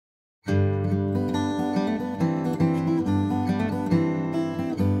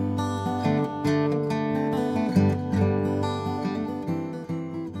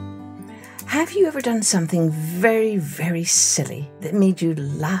Have you ever done something very, very silly that made you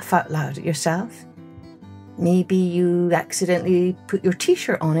laugh out loud at yourself? Maybe you accidentally put your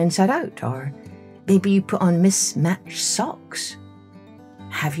t-shirt on inside out, or maybe you put on mismatched socks.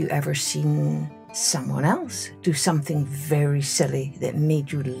 Have you ever seen someone else do something very silly that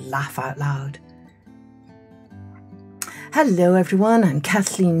made you laugh out loud? Hello everyone, I'm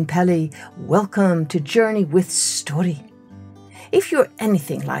Kathleen Pelly. Welcome to Journey with Story. If you're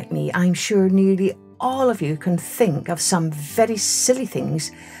anything like me, I'm sure nearly all of you can think of some very silly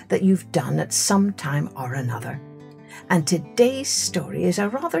things that you've done at some time or another. And today's story is a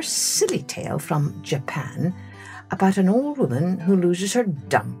rather silly tale from Japan about an old woman who loses her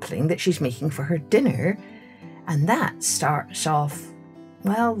dumpling that she's making for her dinner. And that starts off,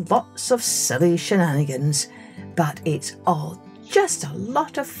 well, lots of silly shenanigans, but it's all just a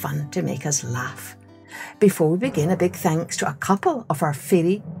lot of fun to make us laugh. Before we begin, a big thanks to a couple of our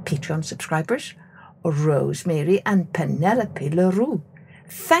fairy Patreon subscribers, Rosemary and Penelope LaRue.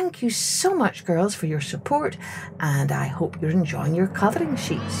 Thank you so much, girls, for your support, and I hope you're enjoying your colouring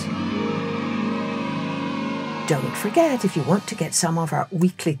sheets. Don't forget, if you want to get some of our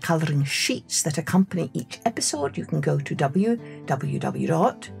weekly colouring sheets that accompany each episode, you can go to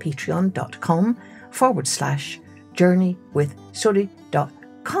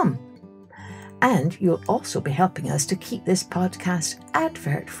www.patreon.com/journeywithstory.com. And you'll also be helping us to keep this podcast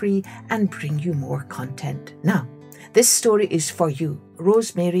advert-free and bring you more content. Now, this story is for you,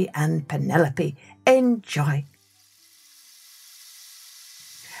 Rosemary and Penelope. Enjoy.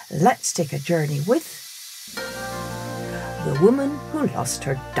 Let's take a journey with the woman who lost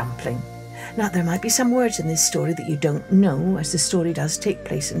her dumpling. Now, there might be some words in this story that you don't know, as the story does take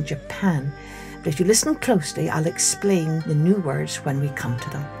place in Japan. But if you listen closely, I'll explain the new words when we come to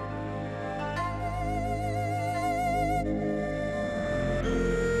them.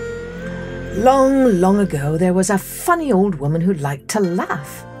 Long, long ago, there was a funny old woman who liked to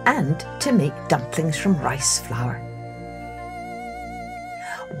laugh and to make dumplings from rice flour.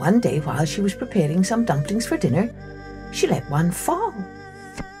 One day, while she was preparing some dumplings for dinner, she let one fall,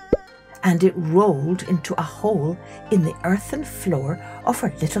 and it rolled into a hole in the earthen floor of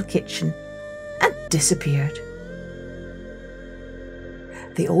her little kitchen and disappeared.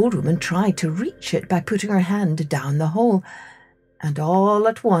 The old woman tried to reach it by putting her hand down the hole, and all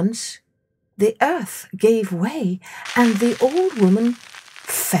at once the earth gave way and the old woman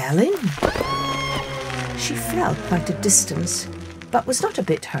fell in. She fell quite a distance, but was not a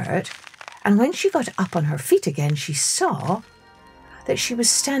bit hurt, and when she got up on her feet again, she saw that she was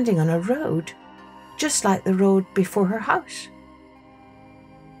standing on a road, just like the road before her house.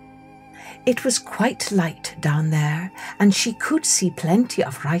 It was quite light down there, and she could see plenty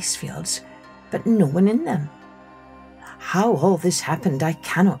of rice fields, but no one in them. How all this happened, I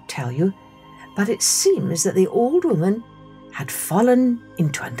cannot tell you, but it seems that the old woman had fallen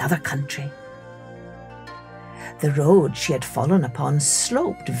into another country. The road she had fallen upon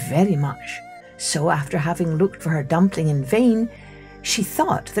sloped very much, so after having looked for her dumpling in vain, she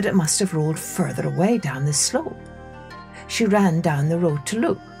thought that it must have rolled further away down the slope. She ran down the road to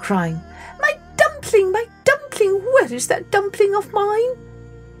look, crying, "My dumpling, my dumpling, where is that dumpling of mine?"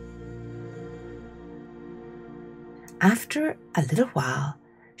 After a little while,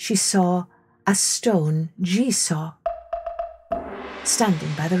 she saw a stone jigsaw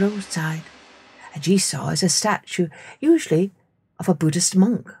standing by the roadside. A jigsaw is a statue, usually of a Buddhist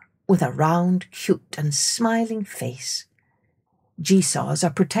monk, with a round, cute and smiling face. Jigsaws are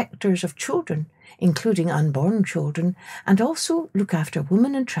protectors of children, including unborn children, and also look after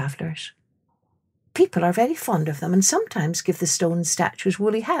women and travellers. People are very fond of them and sometimes give the stone statues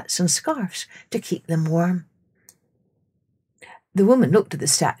woolly hats and scarves to keep them warm. The woman looked at the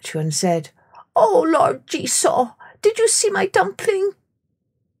statue and said, "Oh, Lord Jigsaw, did you see my dumpling?"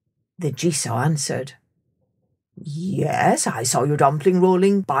 The jigsaw answered, "Yes, I saw your dumpling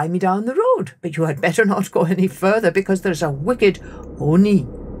rolling by me down the road, but you had better not go any further because there's a wicked Oni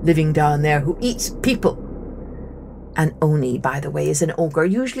living down there who eats people." An Oni, by the way, is an ogre,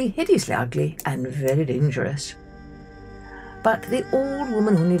 usually hideously ugly and very dangerous. But the old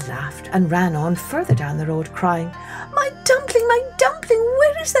woman only laughed and ran on further down the road, crying, my dumpling,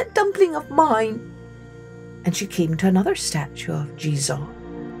 where is that dumpling of mine?" And she came to another statue of Jigsaw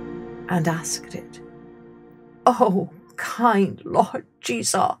and asked it, "Oh, kind Lord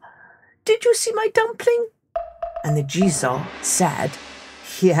Jigsaw, did you see my dumpling?" And the Jigsaw said,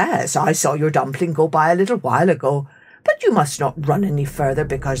 "Yes, I saw your dumpling go by a little while ago, but you must not run any further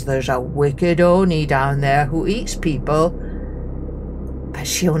because there's a wicked Oni down there who eats people." But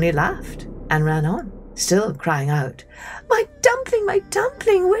she only laughed and ran on, still crying out, my dumpling, my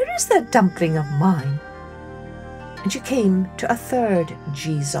dumpling! Where is that dumpling of mine?" And she came to a third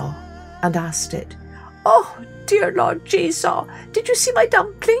Jigsaw and asked it, "Oh, dear Lord Jigsaw, did you see my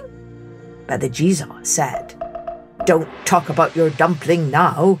dumpling?" But the Jigsaw said, "Don't talk about your dumpling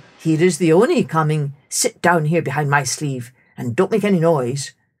now. Here is the Oni coming. Sit down here behind my sleeve and don't make any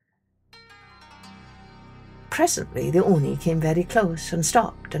noise." Presently the Oni came very close and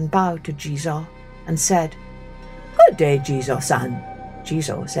stopped and bowed to Jigsaw and said, "Good day, Jigsaw-san."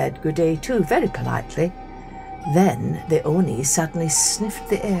 Jigsaw said good day too, very politely. Then the Oni suddenly sniffed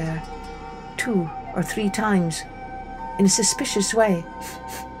the air 2 or 3 times in a suspicious way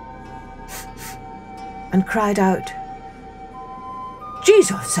and cried out,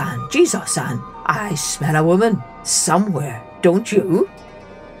 "Jigsaw-san, Jigsaw-san, I smell a woman somewhere, don't you?"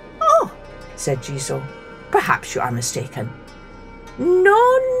 "Oh," said Jigsaw, "perhaps you are mistaken."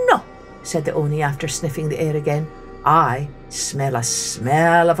 "No, no," said the Oni after sniffing the air again. "I smell a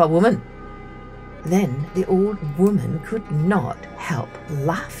smell of a woman." Then the old woman could not help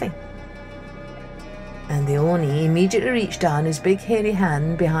laughing. And the Oni immediately reached down his big hairy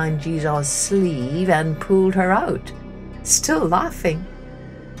hand behind Jigsaw's sleeve and pulled her out, still laughing.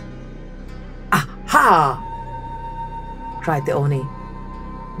 "Aha!" cried the Oni.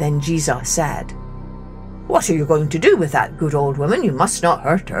 Then Jigsaw said, "What are you going to do with that good old woman? You must not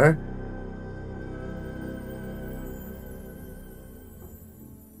hurt her."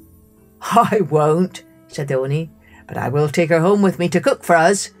 "I won't," said the Oni, "but I will take her home with me to cook for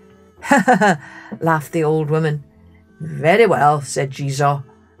us." "Ha ha ha," laughed the old woman. "Very well," said Jigsaw,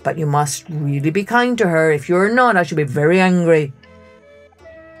 "but you must really be kind to her. If you're not, I shall be very angry."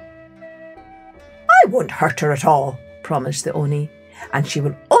 "I won't hurt her at all," promised the Oni, "and she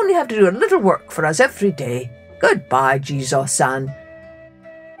will only have to do a little work for us every day. Goodbye, Jigsaw-san."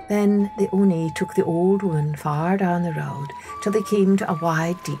 Then the Oni took the old woman far down the road till they came to a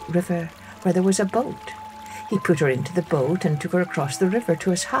wide, deep river where there was a boat. He put her into the boat and took her across the river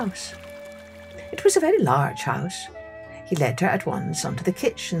to his house. It was a very large house. He led her at once onto the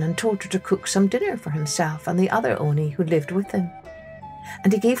kitchen and told her to cook some dinner for himself and the other Oni who lived with him.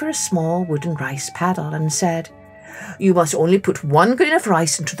 And he gave her a small wooden rice paddle and said, "You must only put 1 grain of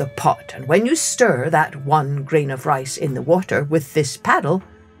rice into the pot, and when you stir that 1 grain of rice in the water with this paddle,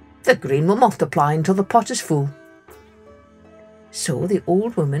 the grain will multiply until the pot is full." So the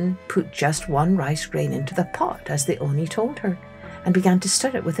old woman put just 1 rice grain into the pot, as the Oni told her, and began to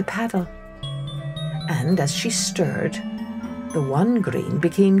stir it with the paddle. And as she stirred, the 1 grain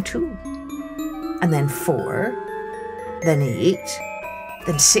became 2, and then 4, then 8,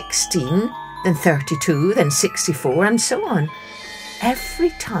 then 16, then 32, then 64, and so on. Every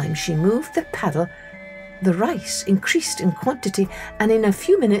time she moved the paddle, the rice increased in quantity, and in a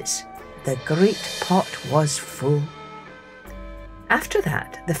few minutes the great pot was full. After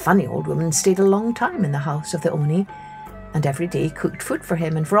that, the funny old woman stayed a long time in the house of the Oni, and every day cooked food for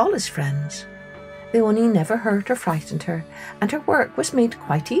him and for all his friends. The Oni never hurt or frightened her, and her work was made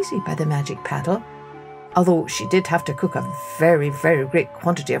quite easy by the magic paddle, although she did have to cook a very, very great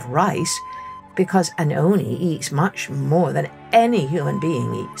quantity of rice, because an Oni eats much more than any human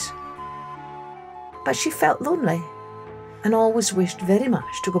being eats. But she felt lonely, and always wished very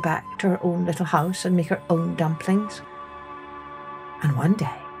much to go back to her own little house and make her own dumplings. And one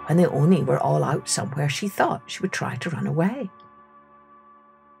day, when the Oni were all out somewhere, she thought she would try to run away.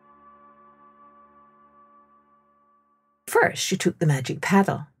 First, she took the magic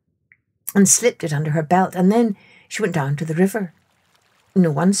paddle and slipped it under her belt, and then she went down to the river.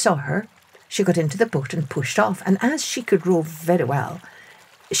 No one saw her. She got into the boat and pushed off, and as she could row very well,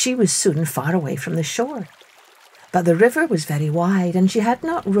 she was soon far away from the shore. But the river was very wide, and she had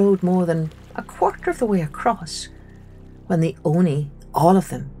not rowed more than a quarter of the way across when the Oni, all of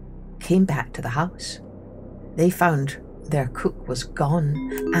them, came back to the house. They found their cook was gone,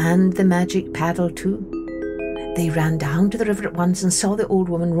 and the magic paddle too. They ran down to the river at once and saw the old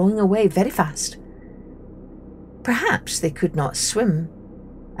woman rowing away very fast. Perhaps they could not swim.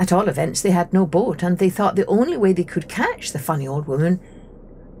 At all events, they had no boat, and they thought the only way they could catch the funny old woman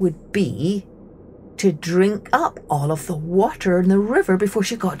would be to drink up all of the water in the river before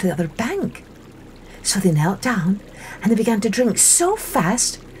she got to the other bank. So they knelt down and they began to drink so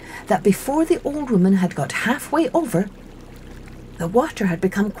fast that before the old woman had got halfway over, the water had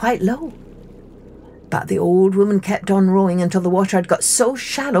become quite low. But the old woman kept on rowing until the water had got so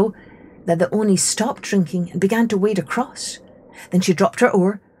shallow that the Oni stopped drinking and began to wade across. Then she dropped her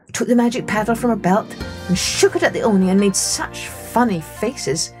oar, took the magic paddle from her belt and shook it at the Oni and made such funny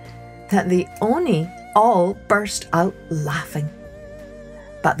faces that the Oni all burst out laughing.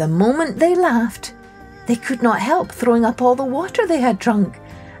 But the moment they laughed, they could not help throwing up all the water they had drunk,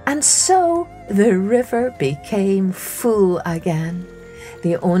 and so the river became full again.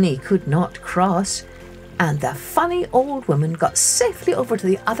 The Oni could not cross, and the funny old woman got safely over to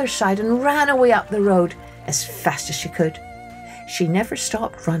the other side and ran away up the road as fast as she could. She never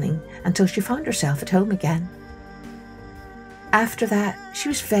stopped running until she found herself at home again. After that, she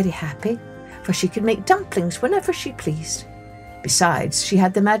was very happy, for she could make dumplings whenever she pleased. Besides, she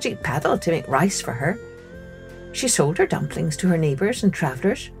had the magic paddle to make rice for her. She sold her dumplings to her neighbours and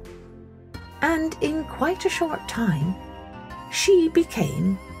travellers, and in quite a short time, she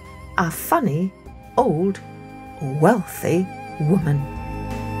became a funny, old, wealthy woman.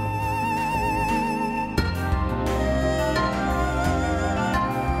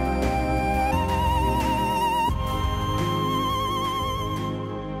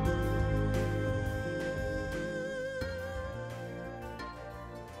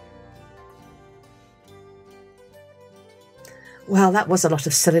 Well, that was a lot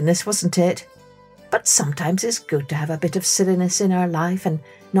of silliness, wasn't it? But sometimes it's good to have a bit of silliness in our life and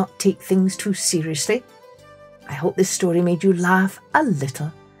not take things too seriously. I hope this story made you laugh a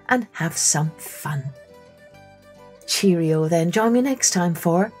little and have some fun. Cheerio then. Join me next time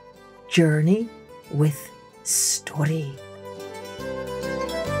for Journey with Story.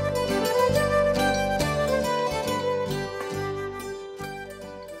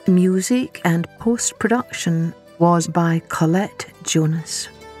 Music and post-production was by Colette Jonas.